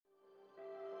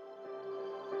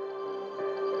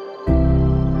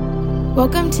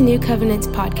Welcome to New Covenant's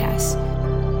podcast.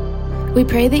 We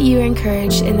pray that you are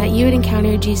encouraged and that you would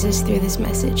encounter Jesus through this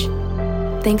message.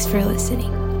 Thanks for listening.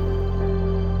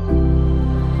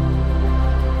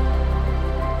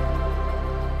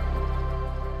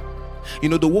 You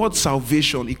know, the word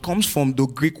salvation, it comes from the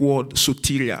Greek word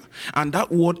soteria. And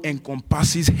that word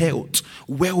encompasses health,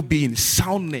 well-being,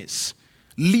 soundness,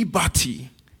 liberty.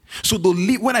 So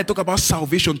when I talk about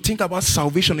salvation, think about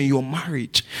salvation in your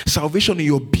marriage, salvation in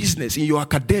your business, in your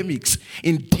academics,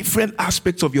 in different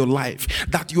aspects of your life.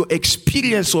 That your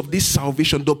experience of this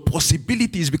salvation, the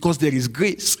possibility is because there is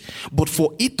grace. But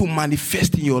for it to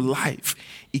manifest in your life,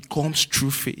 it comes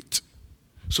through faith.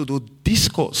 So the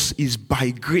discourse is by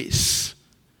grace,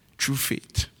 through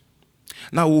faith.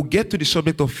 Now we'll get to the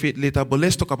subject of faith later, but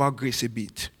let's talk about grace a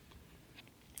bit.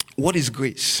 What is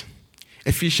grace?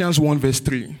 Ephesians 1 verse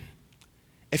 3.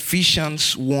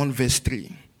 Ephesians 1 verse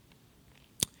 3.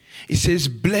 It says,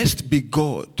 "Blessed be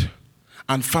God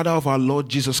and Father of our Lord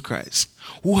Jesus Christ,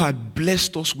 who had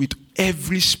blessed us with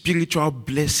every spiritual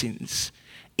blessings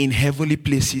in heavenly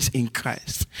places in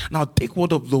Christ." Now take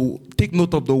note of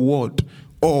the word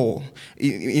all.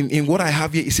 In what I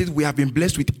have here, it says we have been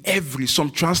blessed with every.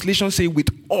 Some translations say with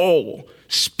all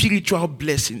spiritual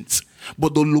blessings.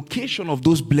 But the location of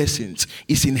those blessings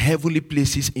is in heavenly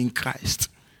places in Christ.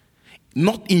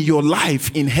 Not in your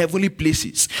life, in heavenly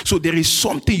places. So there is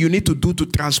something you need to do to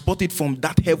transport it from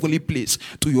that heavenly place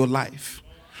to your life.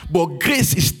 But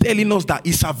grace is telling us that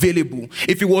it's available.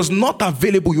 If it was not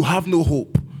available, you have no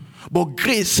hope. But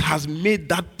grace has made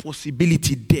that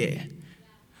possibility there.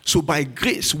 So by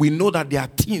grace, we know that there are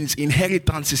things,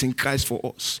 inheritances in Christ for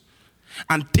us.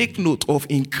 And take note of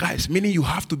in Christ, meaning you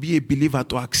have to be a believer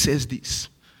to access this.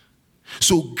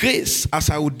 So grace, as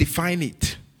I would define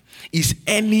it, is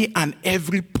any and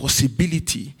every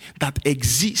possibility that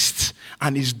exists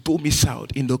and is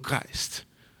domiciled in the Christ.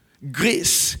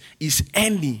 Grace is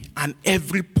any and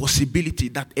every possibility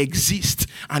that exists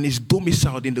and is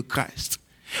domiciled in the Christ.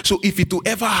 So if it will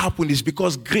ever happen, it's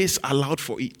because grace allowed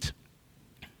for it.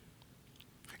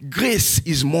 Grace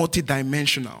is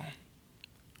multidimensional.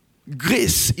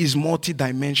 Grace is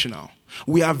multidimensional.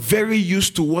 We are very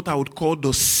used to what I would call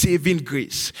the saving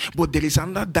grace. But there is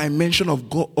another dimension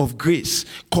of grace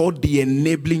called the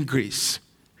enabling grace.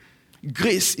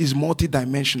 Grace is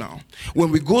multidimensional.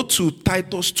 When we go to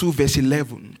Titus 2 verse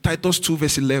 11,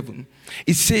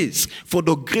 it says, "For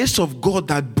the grace of God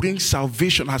that brings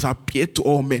salvation has appeared to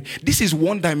all men." This is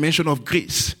one dimension of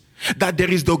grace. That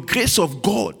there is the grace of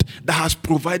God that has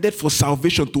provided for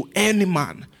salvation to any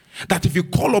man. That if you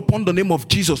call upon the name of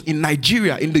Jesus in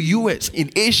Nigeria, in the US,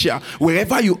 in Asia,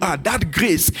 wherever you are, that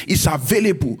grace is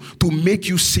available to make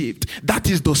you saved. That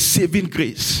is the saving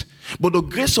grace. But the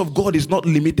grace of God is not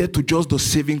limited to just the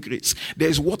saving grace. There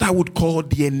is what I would call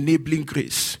the enabling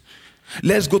grace.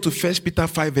 Let's go to 1 Peter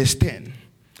 5 verse 10.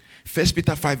 1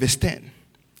 Peter 5 verse 10.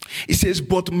 It says,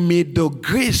 "But may the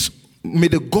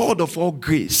God of all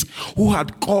grace, who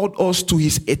had called us to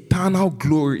his eternal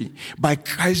glory by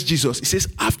Christ Jesus," it says,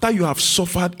 "after you have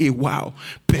suffered a while,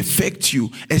 perfect you,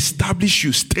 establish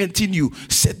you, strengthen you,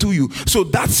 settle you." So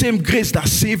that same grace that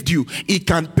saved you, it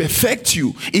can perfect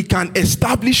you, it can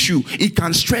establish you, it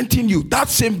can strengthen you. That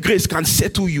same grace can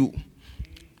settle you.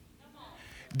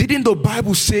 Didn't the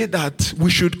Bible say that we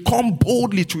should come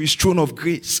boldly to his throne of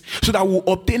grace so that we'll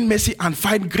obtain mercy and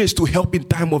find grace to help in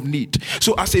time of need?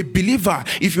 So as a believer,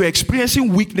 if you're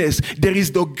experiencing weakness, there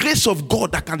is the grace of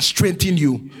God that can strengthen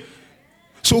you.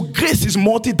 So grace is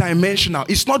multidimensional.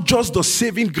 It's not just the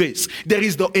saving grace. There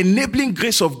is the enabling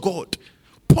grace of God.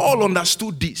 Paul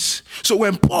understood this. So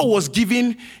when Paul was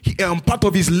giving part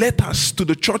of his letters to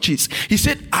the churches, he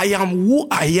said, "I am who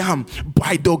I am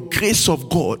by the grace of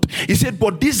God." He said,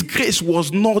 "But this grace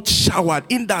was not showered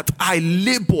in that I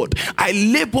labored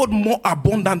more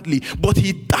abundantly." But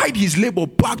he tied his labor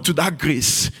back to that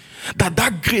grace.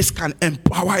 That grace can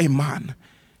empower a man.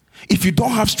 If you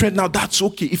don't have strength now, that's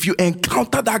okay. If you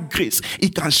encounter that grace,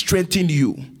 it can strengthen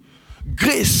you.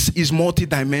 Grace is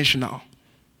multidimensional.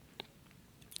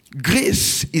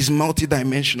 Grace is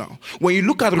multidimensional. When you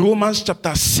look at Romans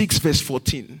chapter 6 verse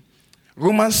 14,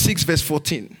 Romans 6 verse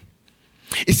 14,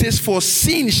 it says, "For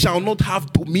sin shall not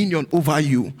have dominion over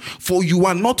you, for you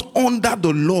are not under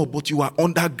the law, but you are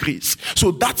under grace."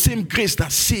 So that same grace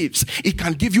that saves, it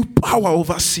can give you power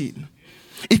over sin.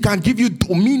 It can give you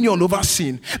dominion over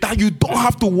sin, that you don't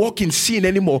have to walk in sin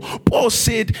anymore. Paul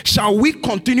said, "Shall we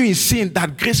continue in sin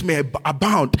that grace may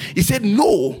abound?" He said,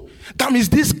 "No." That means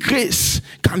this grace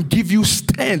can give you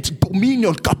strength,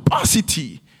 dominion,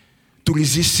 capacity to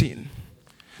resist sin.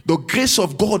 The grace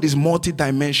of God is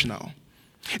multidimensional.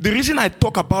 The reason I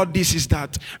talk about this is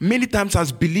that many times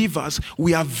as believers,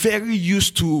 we are very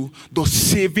used to the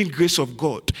saving grace of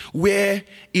God, where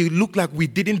it looked like we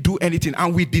didn't do anything,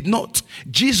 and we did not.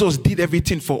 Jesus did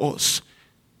everything for us.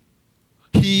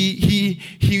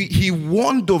 He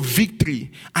won the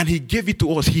victory and he gave it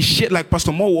to us. He shared, like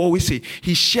Pastor Moore will always say,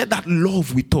 he shared that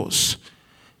love with us.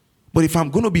 But if I'm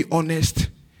going to be honest,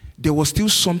 there was still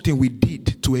something we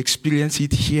did to experience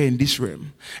it here in this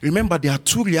realm. Remember, there are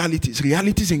two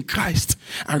realities in Christ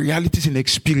and realities in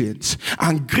experience.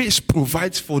 And grace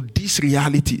provides for these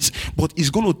realities, but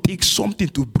it's going to take something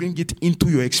to bring it into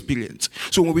your experience.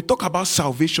 So when we talk about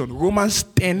salvation, Romans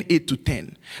 10,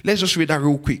 8-10, let's just read that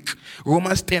real quick.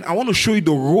 Romans 10, I want to show you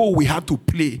the role we had to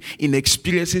play in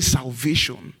experiencing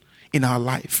salvation in our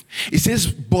life. It says,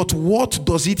 but what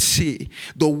does it say?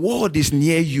 The word is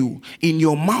near you, in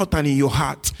your mouth and in your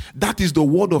heart. That is the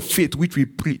word of faith which we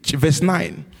preach. Verse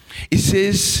 9, it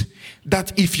says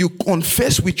that if you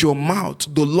confess with your mouth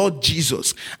the Lord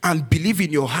Jesus and believe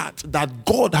in your heart that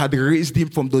God had raised him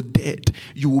from the dead,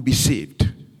 you will be saved.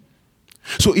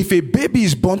 So if a baby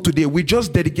is born today, we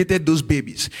just dedicated those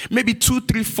babies. Maybe 2,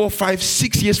 3, 4, 5,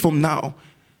 6 years from now,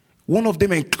 one of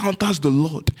them encounters the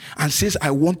Lord and says,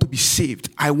 I want to be saved.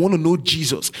 I want to know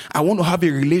Jesus. I want to have a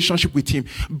relationship with him.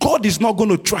 God is not going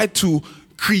to try to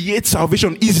create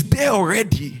salvation. It's there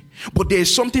already. But there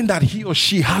is something that he or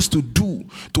she has to do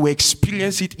to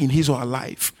experience it in his or her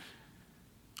life.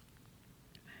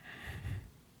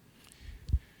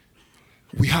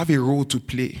 We have a role to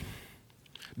play.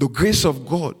 The grace of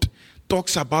God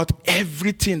talks about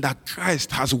everything that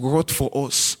Christ has wrought for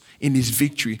us in his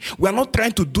victory. We are not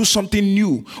trying to do something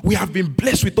new. We have been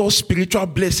blessed with all spiritual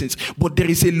blessings, but there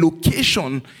is a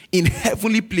location in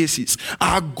heavenly places.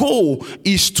 Our goal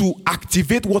is to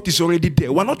activate what is already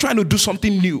there. We're not trying to do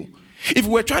something new. If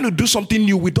we're trying to do something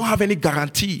new, we don't have any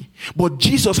guarantee. But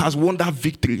Jesus has won that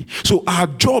victory. So our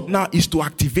job now is to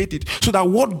activate it so that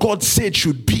what God said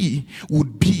should be,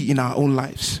 would be in our own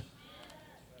lives.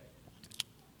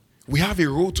 We have a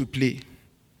role to play.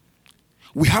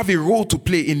 We have a role to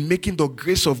play in making the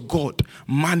grace of God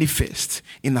manifest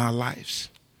in our lives.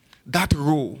 That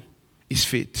role is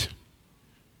faith.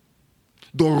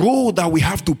 The role that we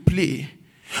have to play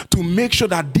to make sure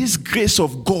that this grace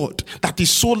of God that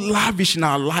is so lavish in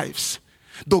our lives,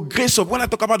 the grace of, when I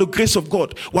talk about the grace of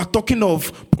God, we're talking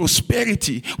of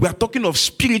prosperity, we're talking of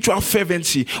spiritual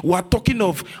fervency, we're talking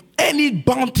of any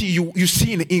bounty you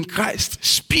see in Christ,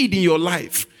 speed in your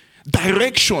life,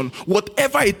 direction,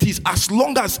 whatever it is, as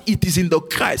long as it is in the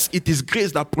Christ, it is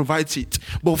grace that provides it.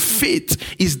 But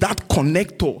faith is that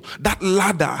connector, that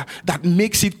ladder that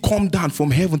makes it come down from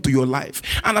heaven to your life.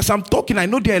 And as I'm talking, I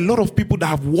know there are a lot of people that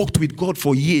have walked with God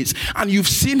for years, and you've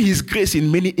seen his grace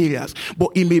in many areas,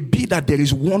 but it may be that there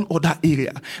is one other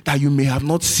area that you may have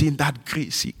not seen that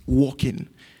grace working.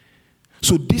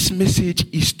 So this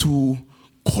message is to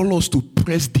call us to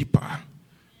press deeper,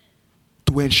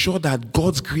 to ensure that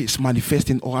God's grace manifests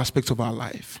in all aspects of our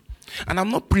life. And I'm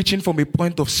not preaching from a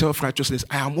point of self-righteousness.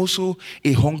 I am also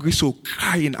a hungry soul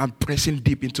crying and pressing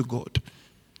deep into God.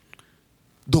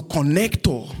 The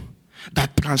connector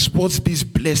that transports these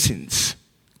blessings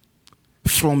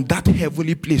from that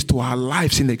heavenly place to our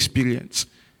lives in experience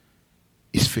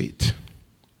is faith.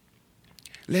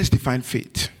 Let's define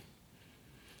faith.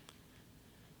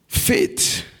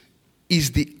 Faith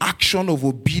is the action of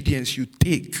obedience you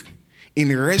take in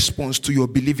response to your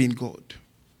belief in God.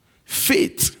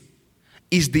 Faith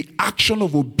is the action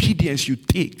of obedience you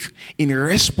take in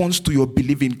response to your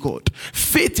belief in God.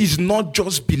 Faith is not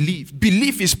just belief.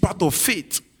 Belief is part of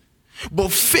faith.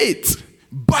 But faith,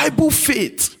 Bible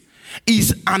faith,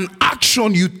 is an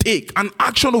action you take, an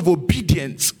action of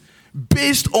obedience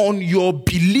based on your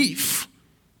belief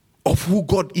of who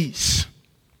God is.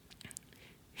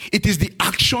 It is the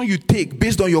action you take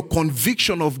based on your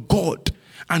conviction of God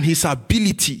and his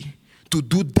ability to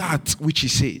do that which he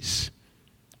says.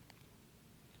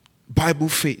 Bible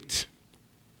faith.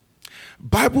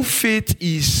 Bible faith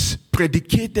is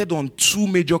predicated on two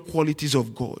major qualities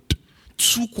of God.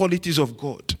 Two qualities of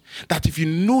God. That if you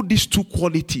know these two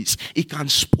qualities, it can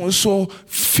sponsor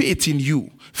faith in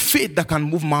you. Faith that can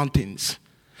move mountains.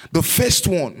 The first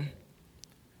one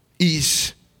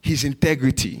is his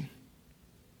integrity.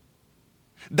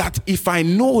 That if I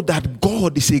know that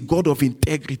God is a God of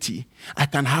integrity, I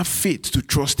can have faith to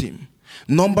trust him.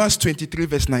 Numbers 23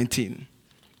 verse 19.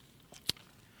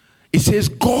 It says,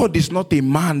 God is not a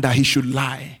man that he should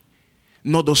lie,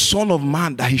 nor the son of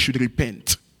man that he should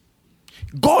repent.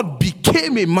 God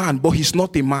became a man, but he's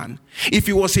not a man. If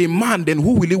he was a man, then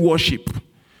who will he worship?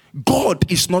 God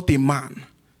is not a man.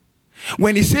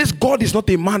 When he says God is not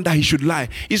a man that he should lie,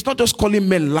 it's not just calling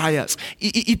men liars.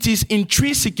 It is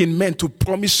intrinsic in men to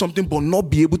promise something but not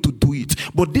be able to do it.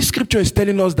 But this scripture is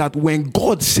telling us that when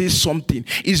God says something,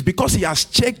 it's because he has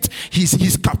checked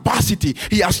his capacity.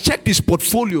 He has checked his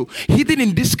portfolio. Hidden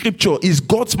in this scripture is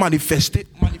God's manifesto.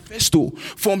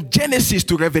 From Genesis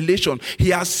to Revelation, he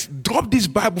has dropped this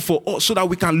Bible for us so that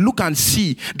we can look and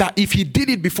see that if he did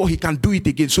it before, he can do it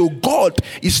again. So God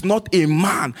is not a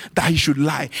man that he should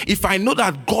lie. If I know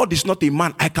that God is not a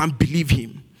man, I can believe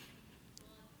him.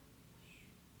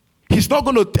 He's not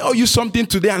going to tell you something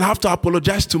today and have to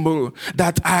apologize tomorrow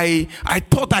that I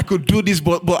thought I could do this,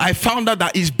 but I found out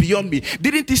that it's beyond me.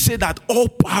 Didn't he say that all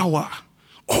power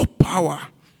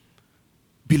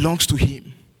belongs to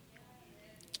him?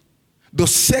 The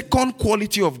second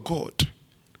quality of God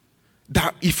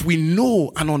that if we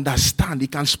know and understand, he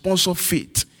can sponsor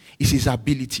faith is his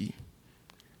ability.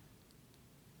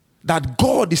 That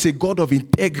God is a God of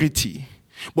integrity,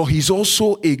 but he's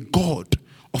also a God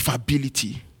of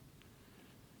ability.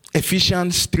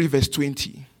 Ephesians 3 verse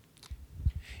 20.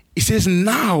 It says,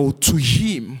 now to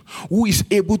him who is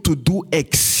able to do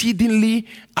exceedingly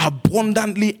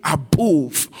abundantly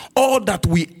above all that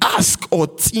we ask or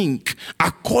think,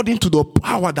 according to the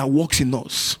power that works in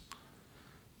us.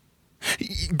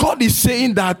 God is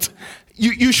saying that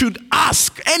you should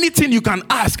ask anything you can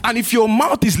ask, and if your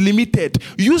mouth is limited,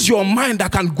 use your mind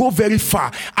that can go very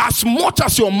far. As much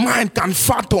as your mind can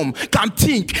fathom, can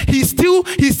think, he still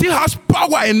has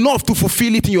power enough to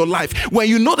fulfill it in your life. When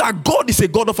you know that God is a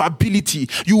God of ability,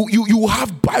 you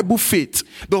have Bible faith,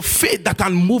 the faith that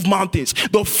can move mountains,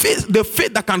 the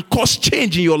faith that can cause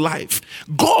change in your life.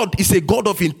 God is a God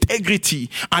of integrity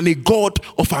and a God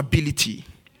of ability.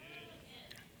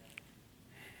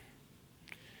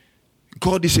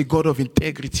 God is a God of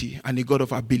integrity and a God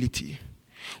of ability.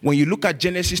 When you look at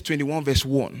Genesis 21 verse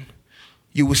 1,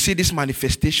 you will see this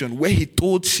manifestation where he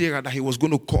told Sarah that he was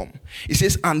going to come. It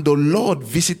says, and the Lord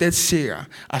visited Sarah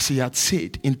as he had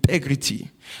said, integrity.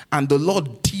 And the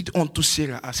Lord did unto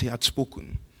Sarah as he had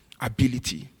spoken,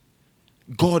 ability.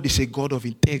 God is a God of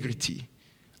integrity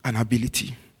and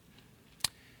ability.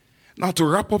 Now, to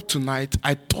wrap up tonight,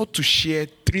 I thought to share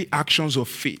 3 actions of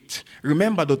faith.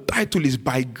 Remember, the title is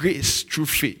By Grace Through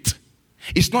Faith.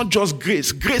 It's not just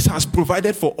grace. Grace has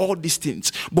provided for all these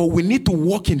things, but we need to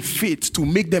walk in faith to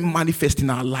make them manifest in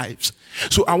our lives.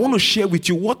 So I want to share with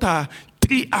you what are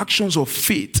 3 actions of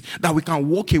faith that we can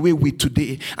walk away with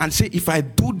today and say, if I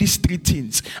do these 3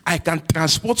 things, I can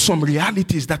transport some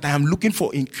realities that I am looking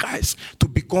for in Christ to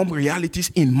become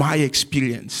realities in my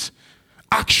experience.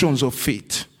 Actions of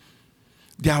faith.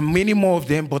 There are many more of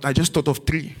them, but I just thought of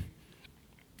 3.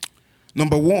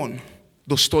 Number 1,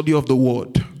 the study of the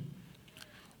word.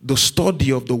 The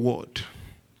study of the word.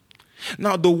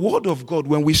 Now, the word of God,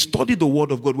 when we study the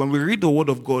word of God, when we read the word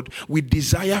of God, we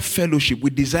desire fellowship, we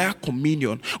desire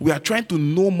communion. We are trying to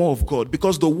know more of God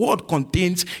because the word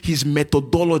contains his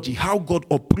methodology, how God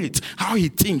operates, how he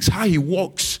thinks, how he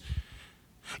walks.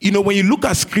 You know, when you look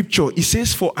at scripture, it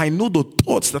says, for I know the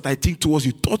thoughts that I think towards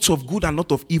you, thoughts of good and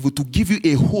not of evil, to give you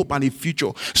a hope and a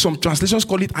future. Some translations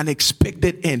call it an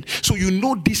expected end. So you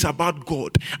know this about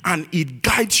God, and it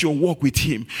guides your walk with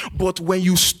him. But when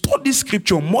you study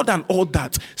scripture, more than all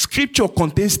that, scripture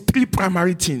contains 3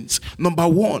 primary things. Number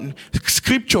 1,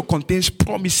 scripture contains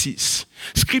promises.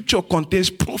 Scripture contains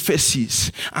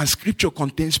prophecies. And scripture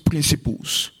contains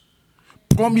principles.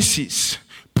 Promises,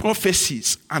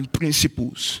 prophecies, and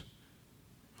principles.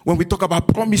 When we talk about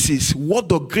promises, what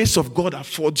the grace of God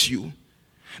affords you,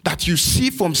 that you see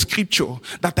from scripture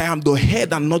that I am the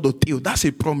head and not the tail, that's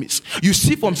a promise. You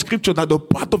see from scripture that the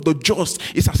path of the just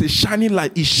is as a shining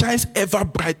light. It shines ever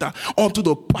brighter onto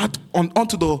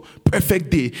the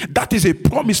perfect day. That is a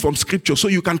promise from scripture. So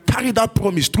you can carry that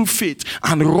promise through faith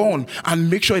and run and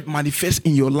make sure it manifests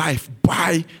in your life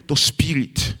by the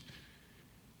Spirit.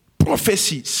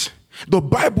 Prophecies. The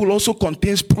Bible also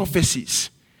contains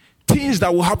prophecies, things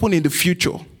that will happen in the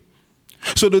future.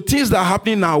 So the things that are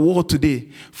happening in our world today,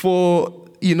 for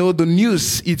the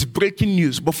news, it's breaking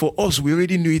news. But for us, we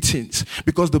already knew it since.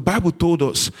 Because the Bible told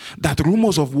us that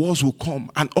rumors of wars will come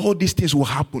and all these things will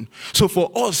happen. So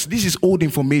for us, this is old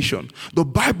information. The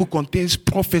Bible contains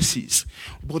prophecies.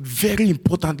 But very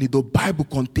importantly, the Bible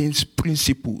contains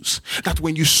principles. That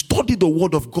when you study the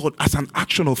word of God as an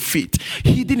action of faith,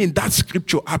 hidden in that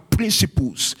scripture are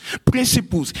principles.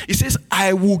 Principles. It says,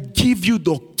 I will give you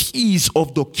the keys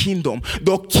of the kingdom.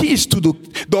 The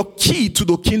key to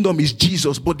the kingdom is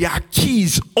Jesus, but there are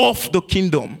keys of the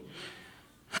kingdom.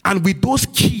 And with those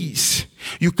keys,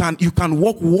 you can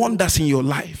work wonders in your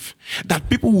life. That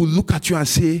people will look at you and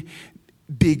say,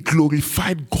 they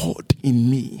glorified God in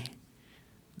me.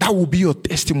 That will be your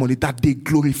testimony, that they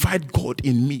glorified God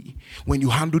in me when you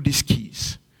handle these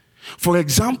keys. For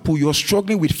example, you're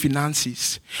struggling with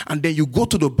finances, and then you go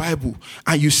to the Bible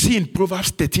and you see in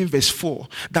Proverbs 13 verse 4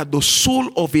 that the soul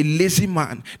of a lazy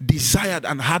man desired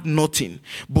and had nothing,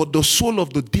 but the soul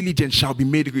of the diligent shall be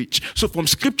made rich. So from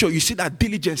scripture, you see that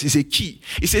diligence is a key.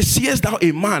 It says, seest thou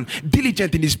a man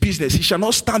diligent in his business, he shall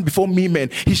not stand before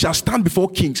men, he shall stand before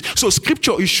kings. So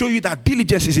scripture will show you that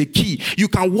diligence is a key. You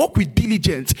can walk with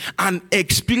diligence and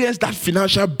experience that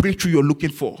financial breakthrough you're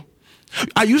looking for.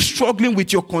 Are you struggling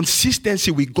with your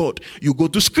consistency with God? You go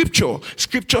to scripture.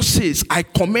 Scripture says, I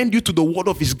commend you to the word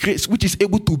of his grace, which is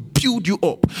able to build you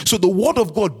up. So the word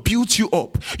of God builds you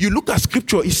up. You look at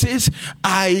scripture, it says,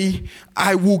 I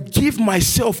will give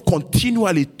myself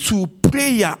continually to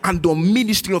prayer and the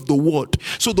ministry of the word.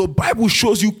 So the Bible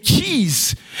shows you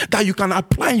keys that you can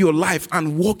apply in your life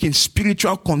and walk in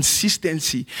spiritual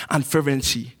consistency and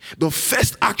fervency. The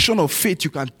first action of faith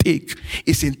you can take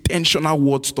is intentional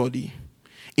word study.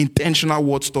 Intentional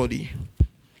word study.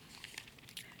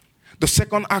 The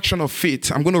second action of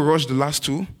faith, I'm going to rush the last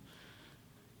two.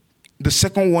 The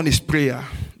second one is prayer,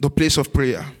 the place of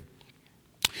prayer.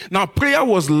 Now, prayer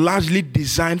was largely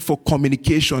designed for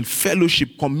communication,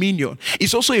 fellowship, communion.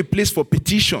 It's also a place for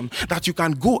petition that you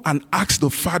can go and ask the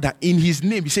Father in his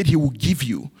name. He said he will give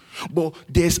you. But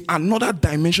there's another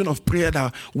dimension of prayer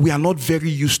that we are not very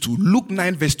used to. Luke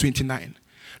 9 verse 29.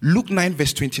 Luke 9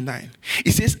 verse 29.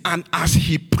 It says, and as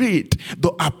he prayed, the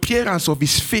appearance of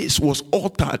his face was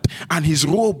altered and his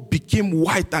robe became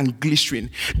white and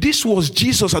glistening. This was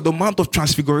Jesus at the Mount of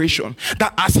Transfiguration.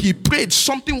 That as he prayed,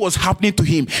 something was happening to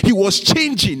him. He was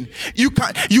changing. You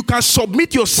can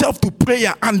submit yourself to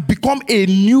prayer and become a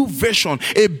new version,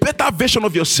 a better version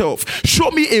of yourself. Show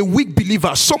me a weak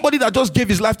believer, somebody that just gave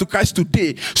his life to Christ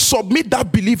today. Submit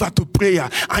that believer to prayer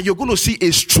and you're going to see a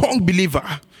strong believer.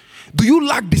 Do you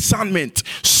lack discernment?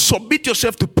 Submit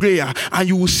yourself to prayer and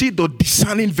you will see the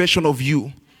discerning version of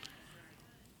you.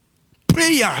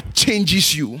 Prayer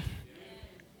changes you.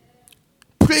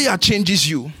 Prayer changes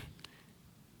you.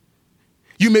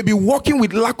 You may be walking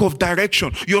with lack of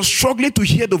direction. You're struggling to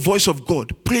hear the voice of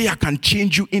God. Prayer can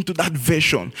change you into that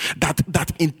version that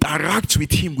interacts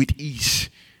with him with ease.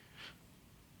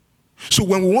 So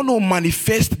when we want to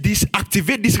manifest this,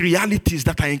 activate these realities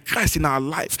that are in Christ in our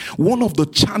life, one of the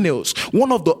channels,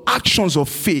 one of the actions of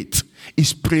faith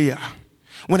is prayer.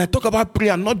 When I talk about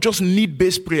prayer, not just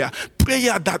need-based prayer,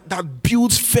 prayer that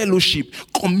builds fellowship,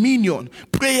 communion,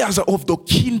 prayers of the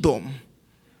kingdom.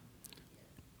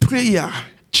 Prayer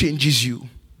changes you.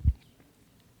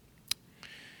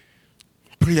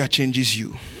 Prayer changes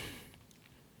you.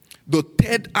 The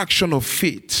third action of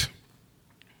faith,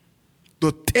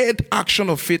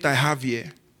 I have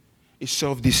here is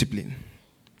self-discipline.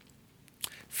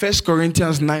 1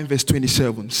 Corinthians 9 verse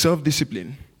 27,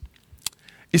 self-discipline.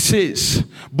 It says,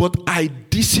 but I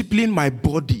discipline my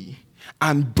body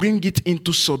and bring it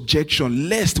into subjection,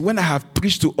 lest when I have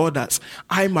preached to others,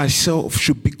 I myself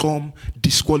should become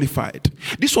disqualified.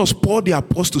 This was Paul the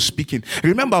apostle speaking.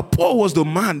 Remember, Paul was the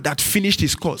man that finished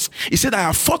his course. He said, I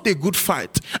have fought a good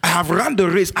fight. I have run the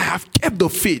race. I have kept the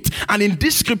faith. And in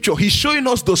this scripture, he's showing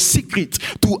us the secret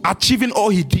to achieving all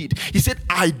he did. He said,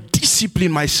 I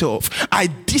discipline myself. I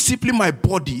discipline my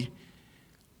body.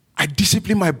 I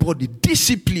discipline my body.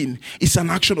 Discipline is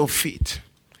an action of faith.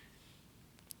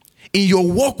 In your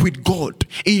walk with God,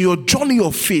 in your journey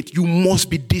of faith, you must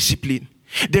be disciplined.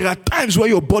 There are times where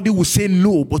your body will say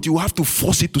no, but you have to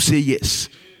force it to say yes.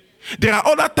 There are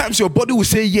other times your body will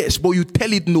say yes, but you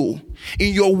tell it no.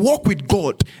 In your walk with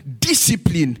God,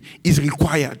 discipline is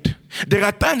required. There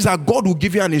are times that God will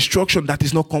give you an instruction that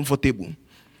is not comfortable.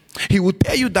 He will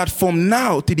tell you that from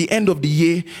now to the end of the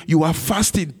year, you are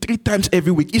fasting 3 times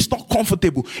every week. It's not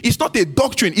comfortable. It's not a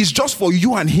doctrine. It's just for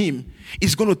you and him.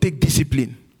 It's going to take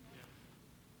discipline.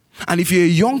 And if you're a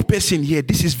young person here,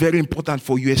 this is very important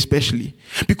for you especially.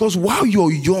 Because while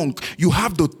you're young, you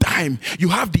have the time, you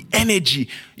have the energy,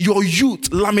 your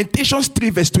youth. Lamentations 3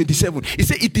 verse 27. It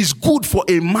says, it is good for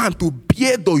a man to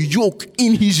bear the yoke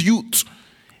in his youth.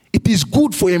 It is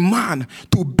good for a man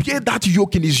to bear that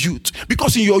yoke in his youth.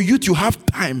 Because in your youth, you have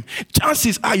time.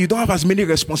 Chances are you don't have as many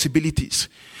responsibilities.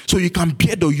 So you can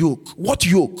bear the yoke. What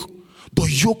yoke? The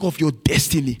yoke of your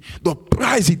destiny. The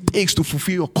price it takes to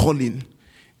fulfill your calling.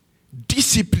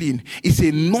 Discipline is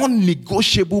a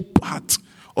non-negotiable part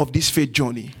of this faith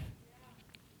journey.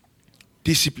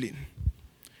 Discipline.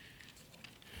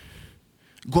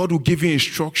 God will give you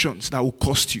instructions that will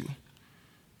cost you.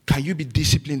 Can you be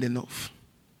disciplined enough?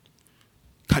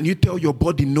 Can you tell your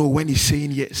body no when he's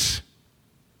saying yes?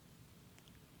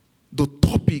 The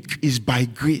topic is by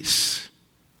grace,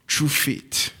 through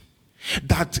faith.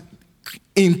 That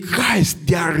in Christ,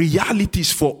 there are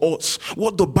realities for us,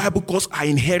 what the Bible calls our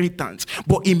inheritance.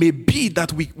 But it may be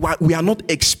that we are not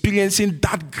experiencing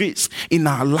that grace in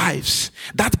our lives,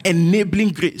 that enabling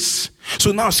grace.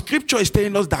 So now scripture is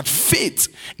telling us that faith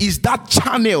is that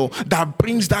channel that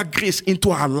brings that grace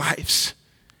into our lives.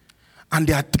 And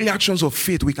there are 3 actions of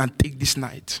faith we can take this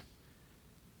night.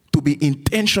 To be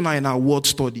intentional in our word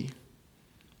study.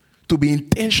 To be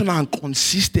intentional and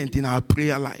consistent in our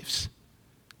prayer lives.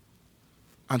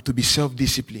 And to be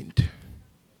self-disciplined.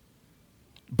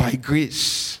 By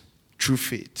grace, through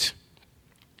faith.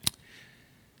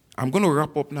 I'm going to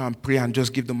wrap up now and pray and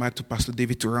just give the mic to Pastor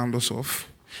David to round us off.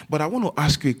 But I want to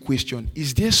ask you a question.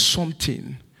 Is there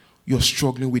something you're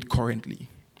struggling with currently?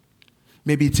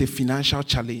 Maybe it's a financial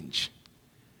challenge.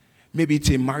 Maybe it's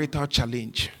a marital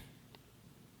challenge.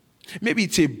 Maybe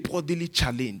it's a bodily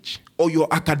challenge. Or your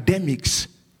academics.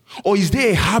 Or is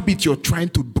there a habit you're trying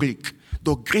to break?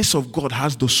 The grace of God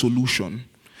has the solution.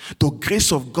 The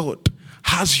grace of God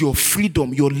has your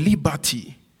freedom, your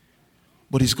liberty.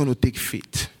 But it's going to take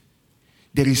faith.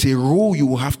 There is a role you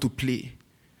will have to play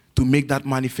to make that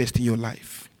manifest in your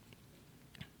life.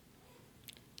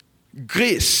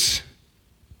 Grace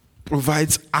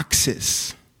provides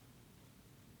access.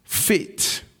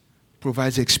 Faith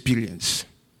provides experience.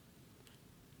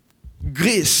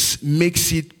 Grace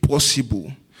makes it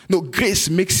possible. No, grace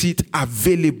makes it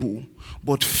available,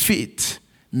 but faith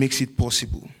makes it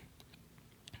possible.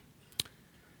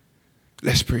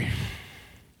 Let's pray.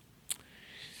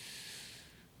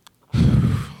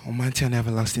 Almighty and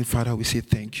everlasting Father, we say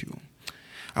thank you.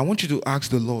 I want you to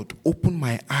ask the Lord, open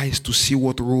my eyes to see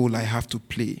what role I have to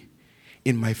play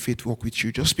in my faith walk with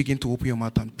you. Just begin to open your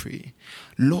mouth and pray.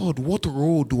 Lord, what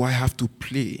role do I have to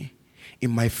play in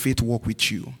my faith walk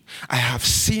with you? I have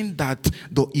seen that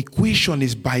the equation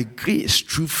is by grace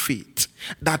through faith.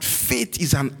 That faith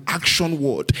is an action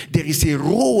word. There is a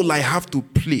role I have to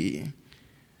play.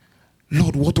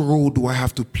 Lord, what role do I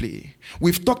have to play?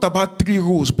 We've talked about 3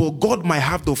 roles, but God might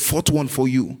have the 4th one for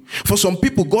you. For some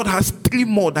people, God has 3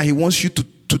 more that he wants you to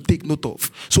take note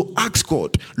of. So ask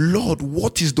God, Lord,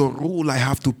 what is the role I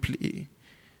have to play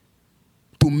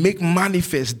to make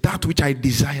manifest that which I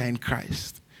desire in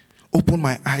Christ? Open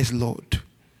my eyes, Lord.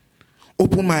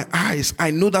 Open my eyes.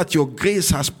 I know that your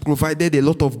grace has provided a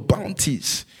lot of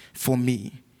bounties for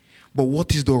me. But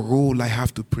what is the role I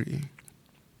have to play?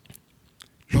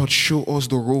 Lord, show us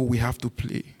the role we have to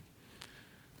play.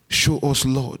 Show us,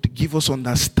 Lord. Give us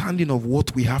understanding of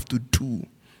what we have to do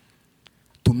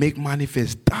to make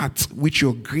manifest that which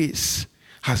your grace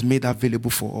has made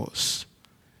available for us.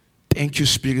 Thank you,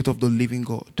 Spirit of the living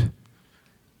God.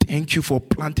 Thank you for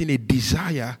planting a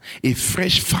desire, a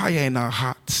fresh fire in our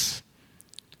hearts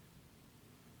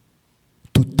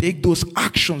to take those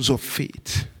actions of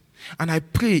faith. And I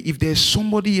pray if there's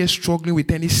somebody here struggling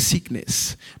with any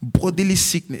sickness, bodily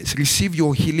sickness, receive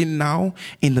your healing now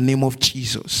in the name of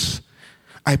Jesus.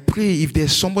 I pray if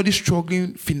there's somebody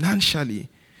struggling financially,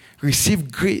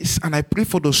 receive grace. And I pray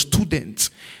for the students,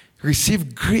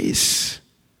 receive grace.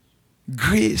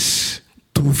 Grace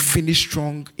to finish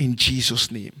strong in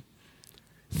Jesus' name.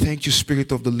 Thank you,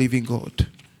 Spirit of the living God.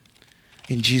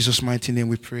 In Jesus' mighty name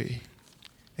we pray.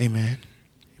 Amen.